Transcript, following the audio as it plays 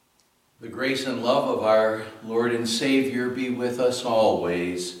The grace and love of our Lord and Savior be with us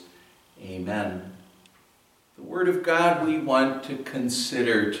always. Amen. The Word of God we want to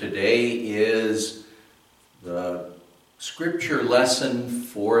consider today is the scripture lesson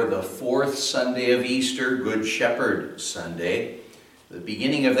for the fourth Sunday of Easter, Good Shepherd Sunday. The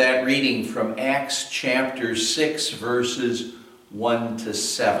beginning of that reading from Acts chapter 6, verses 1 to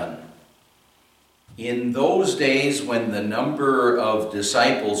 7. In those days, when the number of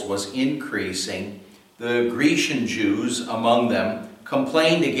disciples was increasing, the Grecian Jews among them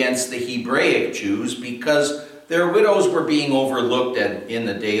complained against the Hebraic Jews because their widows were being overlooked in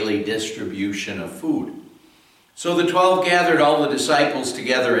the daily distribution of food. So the 12 gathered all the disciples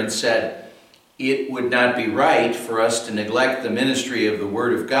together and said, "It would not be right for us to neglect the ministry of the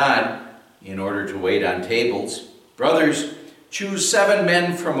Word of God in order to wait on tables. Brothers, choose 7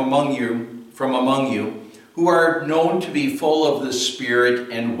 men from among you who are known to be full of the Spirit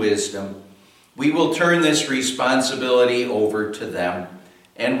and wisdom. We will turn this responsibility over to them,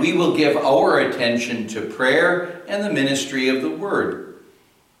 and we will give our attention to prayer and the ministry of the Word."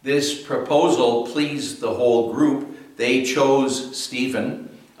 This proposal pleased the whole group. They chose Stephen,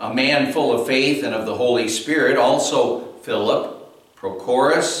 a man full of faith and of the Holy Spirit, also Philip,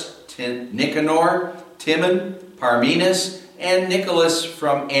 Prochorus, Nicanor, Timon, Parmenas, and Nicholas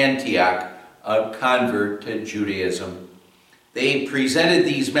from Antioch, a convert to Judaism. They presented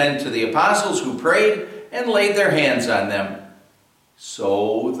these men to the apostles, who prayed and laid their hands on them.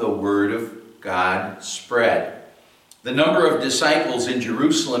 So the word of God spread. The number of disciples in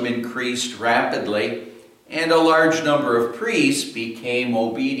Jerusalem increased rapidly, and a large number of priests became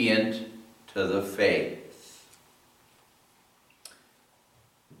obedient to the faith.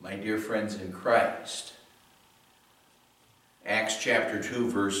 My dear friends in Christ, Acts chapter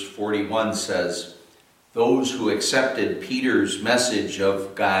 2, verse 41 says, "Those who accepted Peter's message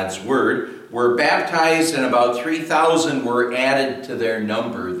of God's word were baptized, and about 3,000 were added to their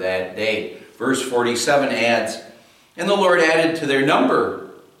number that day." Verse 47 adds, "And the Lord added to their number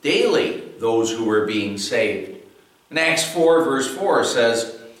daily those who were being saved." And Acts 4, verse 4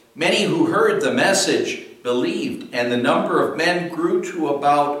 says, "Many who heard the message believed, and the number of men grew to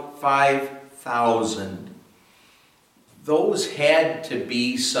about 5,000. Those had to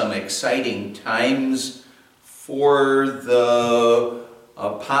be some exciting times for the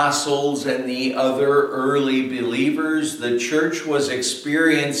apostles and the other early believers. The church was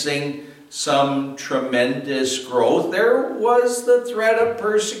experiencing some tremendous growth. There was the threat of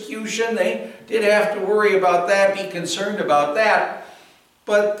persecution. They did have to worry about that, be concerned about that.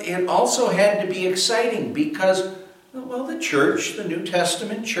 But it also had to be exciting because, well, the church, the New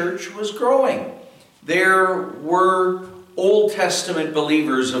Testament church, was growing. There were Old Testament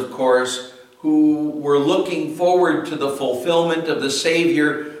believers, of course, who were looking forward to the fulfillment of the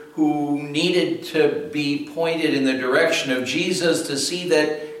Savior, who needed to be pointed in the direction of Jesus to see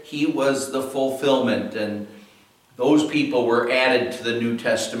that he was the fulfillment. And those people were added to the New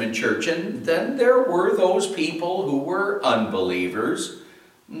Testament church. And then there were those people who were unbelievers.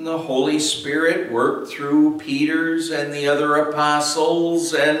 And the Holy Spirit worked through Peter's and the other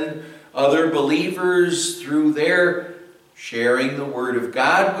apostles and other believers through their sharing the Word of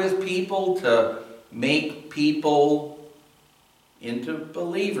God with people to make people into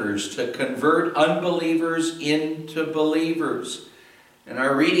believers, to convert unbelievers into believers. And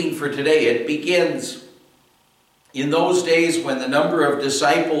our reading for today, it begins, "In those days when the number of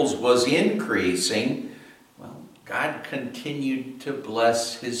disciples was increasing," well, God continued to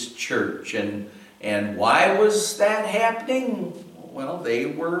bless his church. And why was that happening? Well, they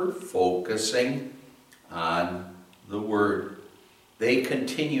were focusing on the Word. They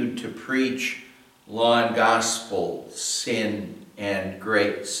continued to preach law and gospel, sin and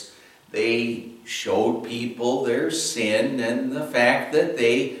grace. They showed people their sin and the fact that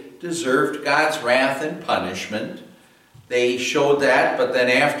they deserved God's wrath and punishment. They showed that, but then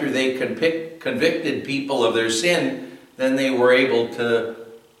after they convicted people of their sin, then they were able to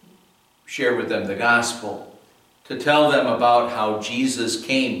share with them the gospel, to tell them about how Jesus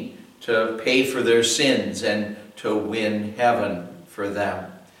came to pay for their sins and to win heaven for them.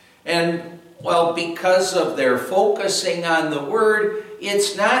 And, well, because of their focusing on the Word,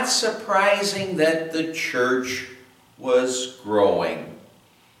 it's not surprising that the church was growing.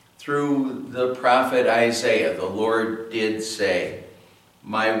 Through the prophet Isaiah, the Lord did say,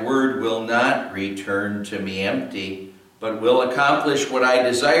 "My word will not return to me empty, but will accomplish what I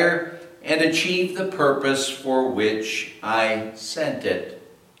desire and achieve the purpose for which I sent it."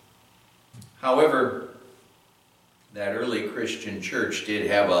 However, that early Christian church did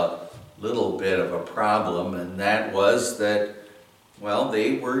have a little bit of a problem, and that was that well,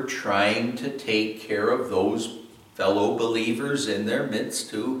 they were trying to take care of those fellow believers in their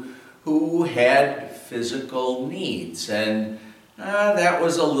midst who had physical needs. And that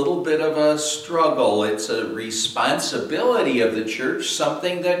was a little bit of a struggle. It's a responsibility of the church,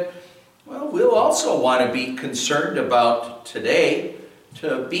 something that, well, we'll also want to be concerned about today,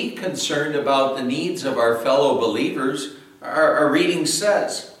 to be concerned about the needs of our fellow believers. Our reading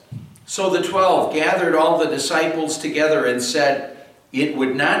says, "So the 12 gathered all the disciples together and said, 'It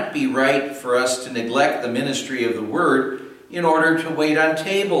would not be right for us to neglect the ministry of the word in order to wait on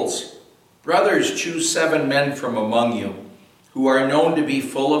tables. Brothers, choose 7 men from among you, who are known to be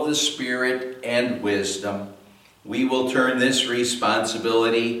full of the Spirit and wisdom. We will turn this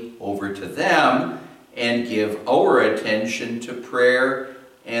responsibility over to them and give our attention to prayer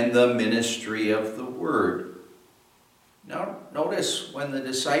and the ministry of the word.'" Now, notice when the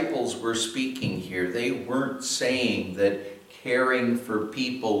disciples were speaking here, they weren't saying that caring for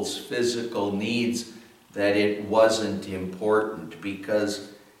people's physical needs, that it wasn't important, because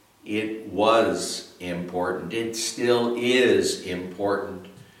it was important. It still is important.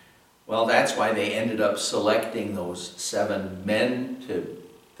 Well, that's why they ended up selecting those 7 men, to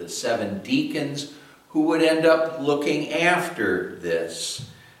the 7 deacons, who would end up looking after this.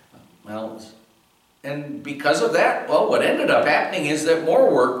 Well, and because of that, well, what ended up happening is that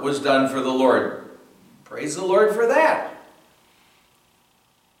more work was done for the Lord. Praise the Lord for that.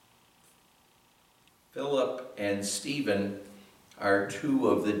 Philip and Stephen are 2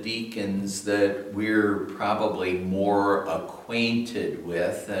 of the deacons that we're probably more acquainted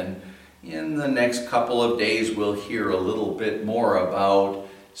with. And in the next couple of days, we'll hear a little bit more about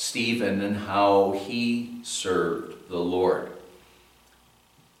Stephen and how he served the Lord.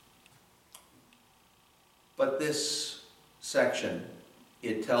 But this section,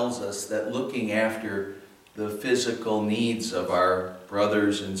 it tells us that looking after the physical needs of our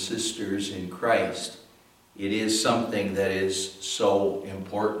brothers and sisters in Christ, it is something that is so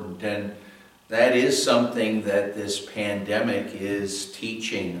important. And that is something that this pandemic is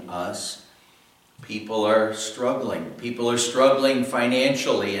teaching us. People are struggling. People are struggling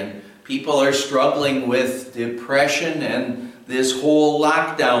financially, and people are struggling with depression and this whole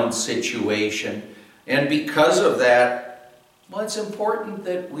lockdown situation. And because of that, well, it's important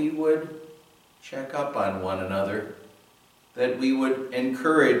that we would check up on one another, that we would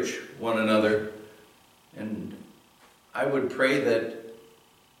encourage one another. And I would pray that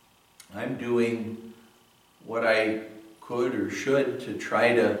I'm doing what I could or should to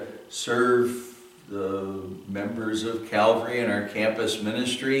try to serve the members of Calvary and our campus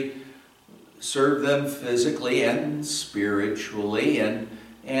ministry, serve them physically and spiritually,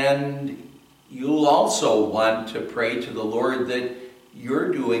 and you'll also want to pray to the Lord that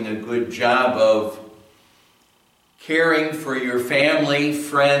you're doing a good job of caring for your family,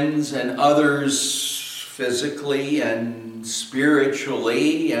 friends, and others physically and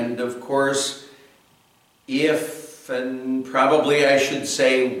spiritually. And of course, if, and probably I should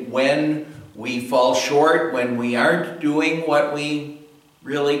say, when we fall short, when we aren't doing what we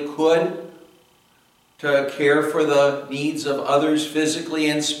really could to care for the needs of others physically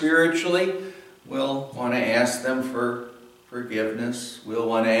and spiritually, we'll want to ask them for forgiveness. We'll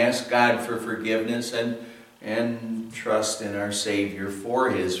want to ask God for forgiveness and trust in our Savior for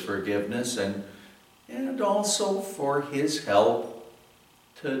His forgiveness and also for His help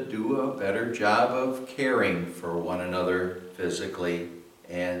to do a better job of caring for one another physically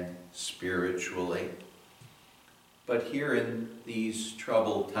and spiritually. But here in these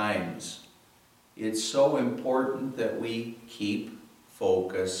troubled times, it's so important that we keep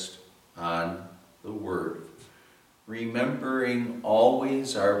focused on the Word, remembering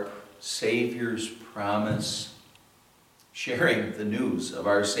always our Savior's promise, sharing the news of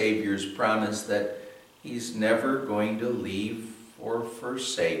our Savior's promise that He's never going to leave or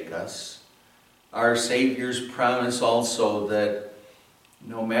forsake us. Our Savior's promise also that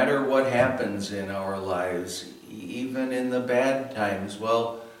no matter what happens in our lives, even in the bad times,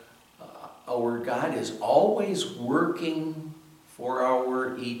 well, our God is always working for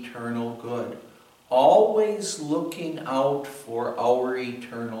our eternal good, always looking out for our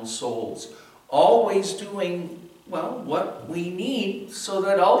eternal souls, always doing, well, what we need so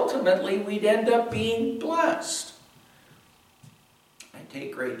that ultimately we'd end up being blessed. I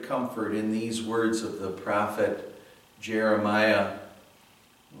take great comfort in these words of the prophet Jeremiah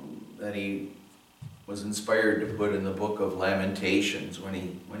that he was inspired to put in the book of Lamentations when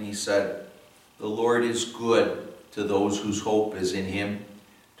he said, "The Lord is good to those whose hope is in Him,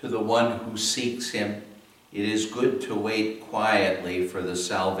 to the one who seeks Him. It is good to wait quietly for the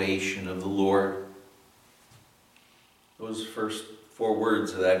salvation of the Lord." Those first 4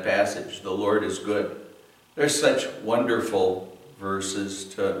 words of that passage. The Lord is good. They're such wonderful words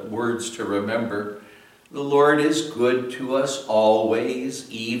to remember. The Lord is good to us always,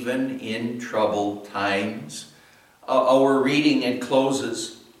 even in troubled times. Our reading, it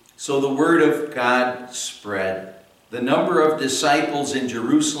closes. So the word of God spread. The number of disciples in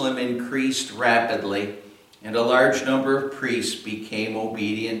Jerusalem increased rapidly, and a large number of priests became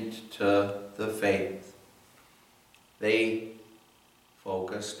obedient to the faith. They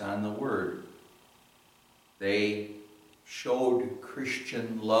focused on the word. They showed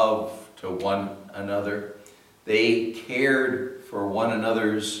Christian love to one another. They cared for one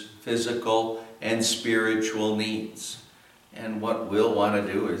another's physical and spiritual needs. And what we'll want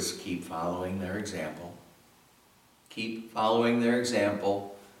to do is keep following their example. Keep following their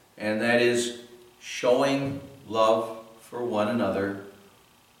example, and that is showing love for one another,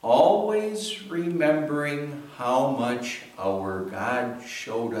 always remembering how much our God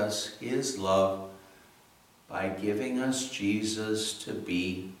showed us his love by giving us Jesus to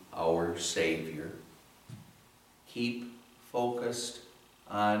be our Savior. Keep focused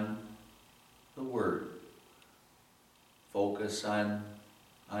on the Word. Focus on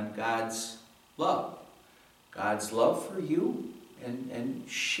God's love. God's love for you, and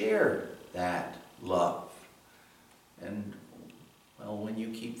share that love. And, well, when you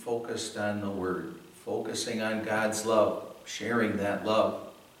keep focused on the Word, focusing on God's love, sharing that love,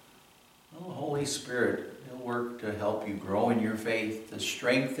 well, the Holy Spirit, he'll work to help you grow in your faith, to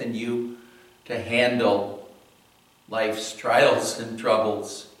strengthen you to handle life's trials and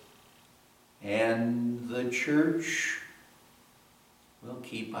troubles. And the church will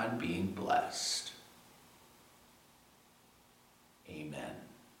keep on being blessed. Amen.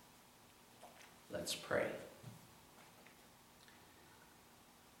 Let's pray.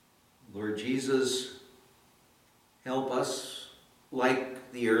 Lord Jesus, help us,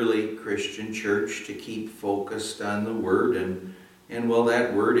 like the early Christian church, to keep focused on the Word. And well,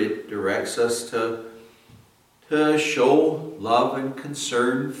 that Word, it directs us to show love and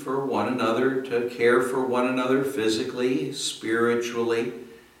concern for one another, to care for one another physically, spiritually,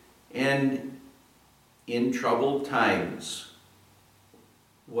 and in troubled times.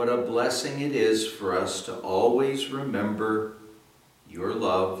 What a blessing it is for us to always remember your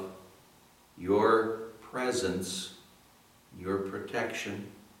love, your presence, your protection,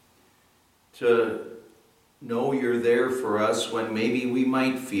 to know you're there for us when maybe we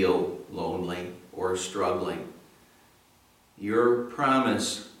might feel lonely or struggling. Your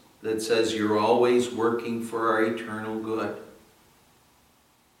promise that says you're always working for our eternal good.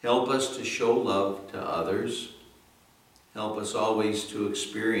 Help us to show love to others. Help us always to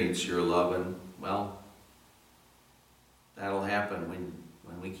experience your love, and, well, that'll happen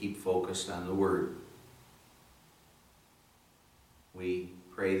when we keep focused on the Word. We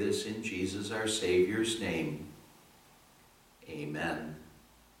pray this in Jesus, our Savior's name. Amen.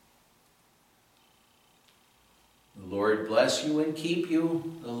 The Lord bless you and keep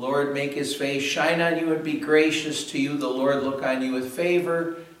you. The Lord make his face shine on you and be gracious to you. The Lord look on you with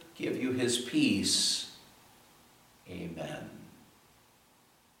favor, give you his peace. Amen.